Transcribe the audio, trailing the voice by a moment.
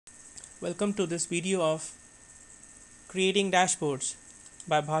Welcome to this video of creating dashboards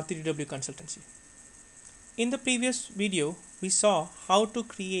by Bharati DW Consultancy. In the previous video, we saw how to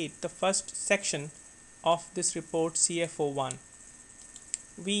create the first section of this report CFO-1.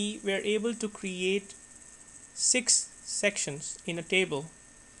 We were able to create 6 sections in a table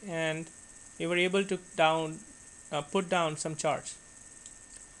and we were able to put down some charts.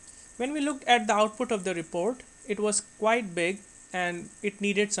 When we looked at the output of the report, it was quite big and it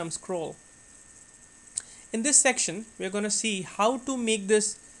needed some scroll. In this section, we are going to see how to make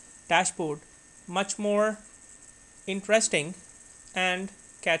this dashboard much more interesting and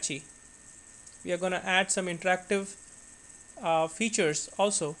catchy. We are going to add some interactive features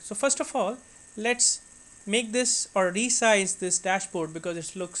also. So first of all, let's make this or resize this dashboard because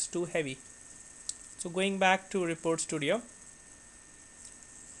it looks too heavy. So going back to Report Studio,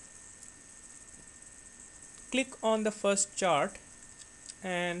 click on the first chart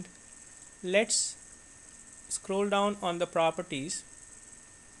and let's scroll down on the properties.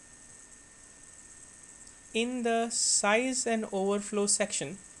 In the size and overflow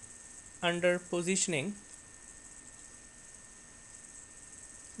section under positioning,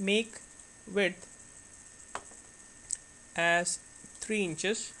 make width as 3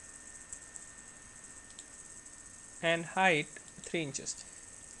 inches and height 3 inches.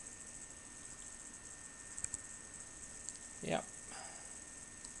 Yeah.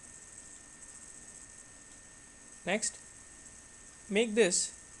 Next, make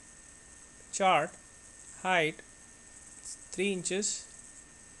this chart height 3 inches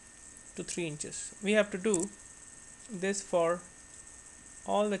to 3 inches. We have to do this for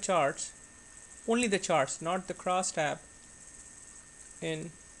all the charts, only the charts, not the cross tab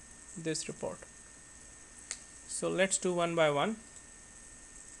in this report. So let's do one by one.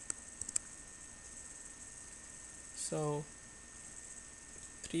 So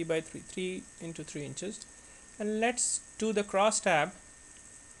 3 by 3, 3 into 3 inches. And let's do the cross tab,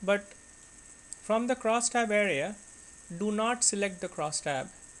 but from the cross tab area, do not select the cross tab,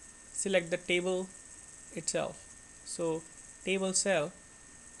 select the table itself. So table cell,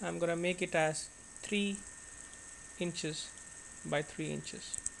 I'm going to make it as 3 inches by 3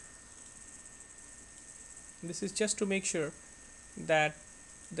 inches. This is just to make sure that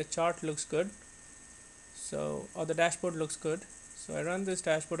the chart looks good, so or the dashboard looks good. So I run this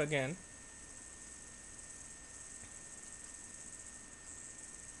dashboard again.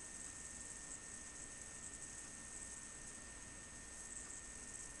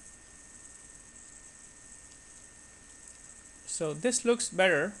 So this looks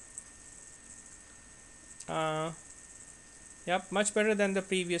better. Yep, much better than the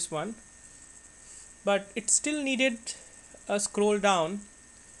previous one, but it still needed a scroll down,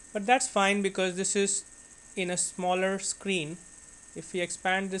 but that's fine because this is in a smaller screen. If we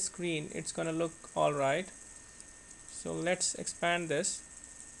expand this screen, it's gonna look all right. So let's expand this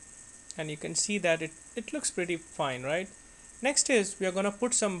and you can see that it looks pretty fine, right? Next is we are gonna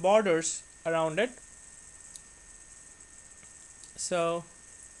put some borders around it. So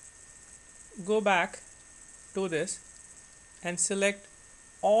go back to this and select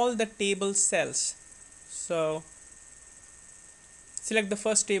all the table cells. So select the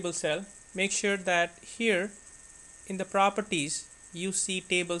first table cell, make sure that here in the properties you see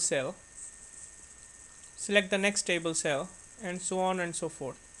table cell, select the next table cell, and so on and so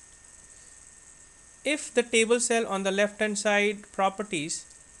forth. If the table cell on the left hand side properties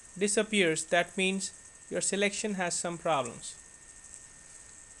disappears, that means your selection has some problems.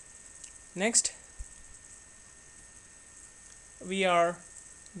 Next, we are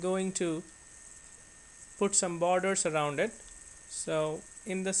going to put some borders around it. So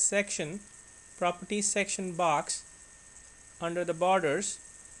in the section, properties section box, under the borders,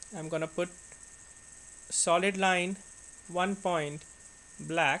 I'm going to put solid line 1 point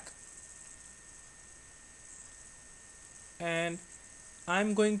black, and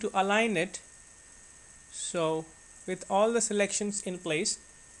I'm going to align it. So with all the selections in place,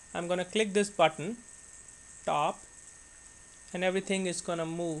 I'm going to click this button top and everything is going to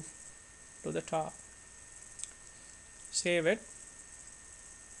move to the top. Save it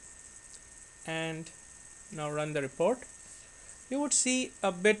and now run the report. You would see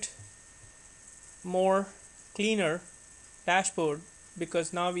a bit more cleaner dashboard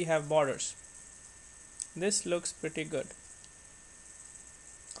because now we have borders. This looks pretty good.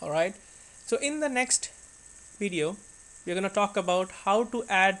 Alright, so in the next video we're going to talk about how to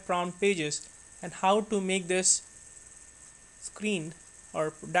add prompt pages and how to make this screen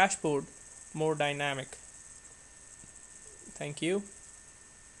or dashboard more dynamic. Thank you.